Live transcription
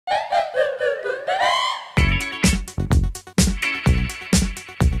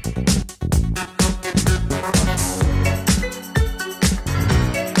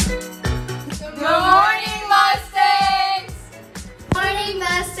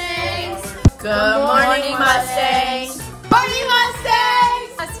Good morning, Mustangs! Morning,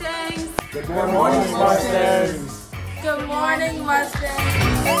 Mustangs! Mustangs! Good morning, Mustangs! Good morning,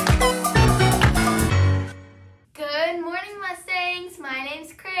 Mustangs! Good morning, Mustangs! My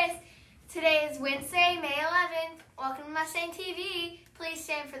name's Chris. Today is Wednesday, May 11th. Welcome to Mustang TV. Please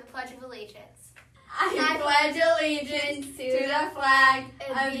stand for the Pledge of Allegiance. I pledge allegiance to the flag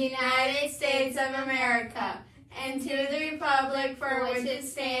of the United States of America and to the republic for which it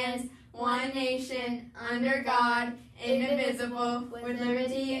stands, one nation, under God, indivisible, with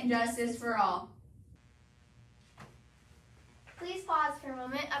liberty and justice for all. Please pause for a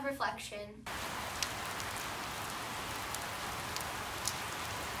moment of reflection.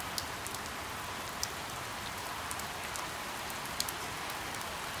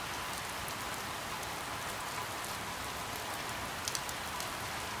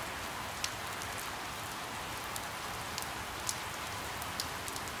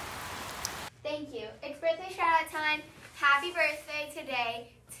 Thank you. It's birthday shout out time. Happy birthday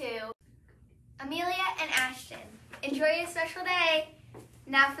today to Amelia and Ashton. Enjoy your special day.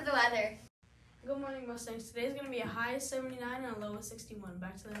 Now for the weather. Good morning, Mustangs. Today is going to be a high of 79 and a low of 61.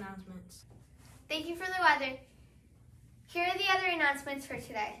 Back to the announcements. Thank you for the weather. Here are the other announcements for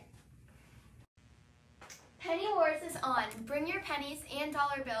today. Penny Wars is on. Bring your pennies and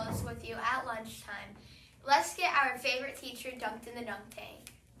dollar bills with you at lunchtime. Let's get our favorite teacher dunked in the dunk tank.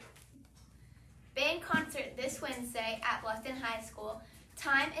 Band concert this Wednesday at Bluffton High School.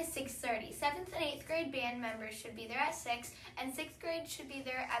 Time is 6:30. 7th and 8th grade band members should be there at 6, and 6th grade should be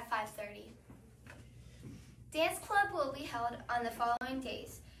there at 5:30. Dance Club will be held on the following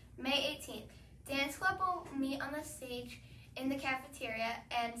days. May 18th. Dance Club will meet on the stage in the cafeteria,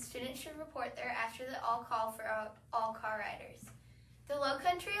 and students should report there after the all-call for all car riders. The Low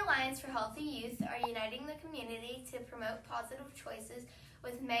Country Alliance for Healthy Youth are uniting the community to promote positive choices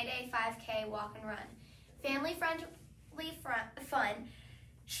with May Day 5K walk and run. Family-friendly fun.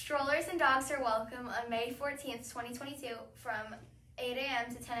 Strollers and dogs are welcome on May 14th, 2022 from 8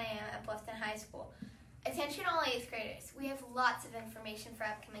 a.m. to 10 a.m. at Bluffton High School. Attention all 8th graders. We have lots of information for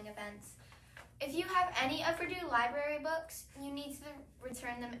upcoming events. If you have any overdue library books, you need to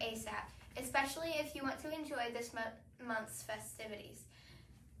return them ASAP, especially if you want to enjoy this month's festivities.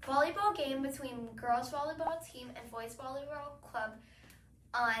 Volleyball game between girls volleyball team and boys volleyball club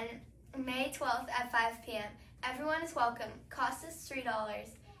on May 12th at 5 p.m. Everyone is welcome. Cost is $3.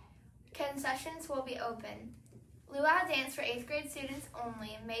 Concessions will be open. Luau dance for 8th grade students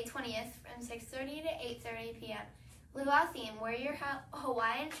only, May 20th from 6:30 to 8:30 p.m. Luau theme, wear your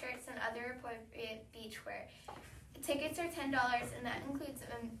Hawaiian shirts and other appropriate beachwear. Tickets are $10 and that includes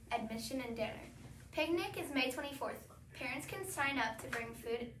admission and dinner. Picnic is May 24th. Parents can sign up to bring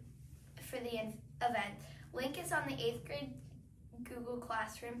food for the event. Link is on the 8th grade Google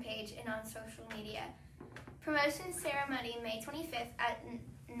Classroom page and on social media. Promotion ceremony May 25th at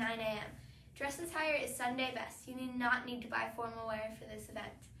 9 a.m. Dress attire is Sunday best. You do not need to buy formal wear for this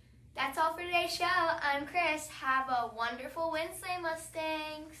event. That's all for today's show. I'm Chris. Have a wonderful Wednesday,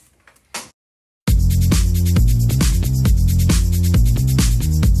 Mustangs.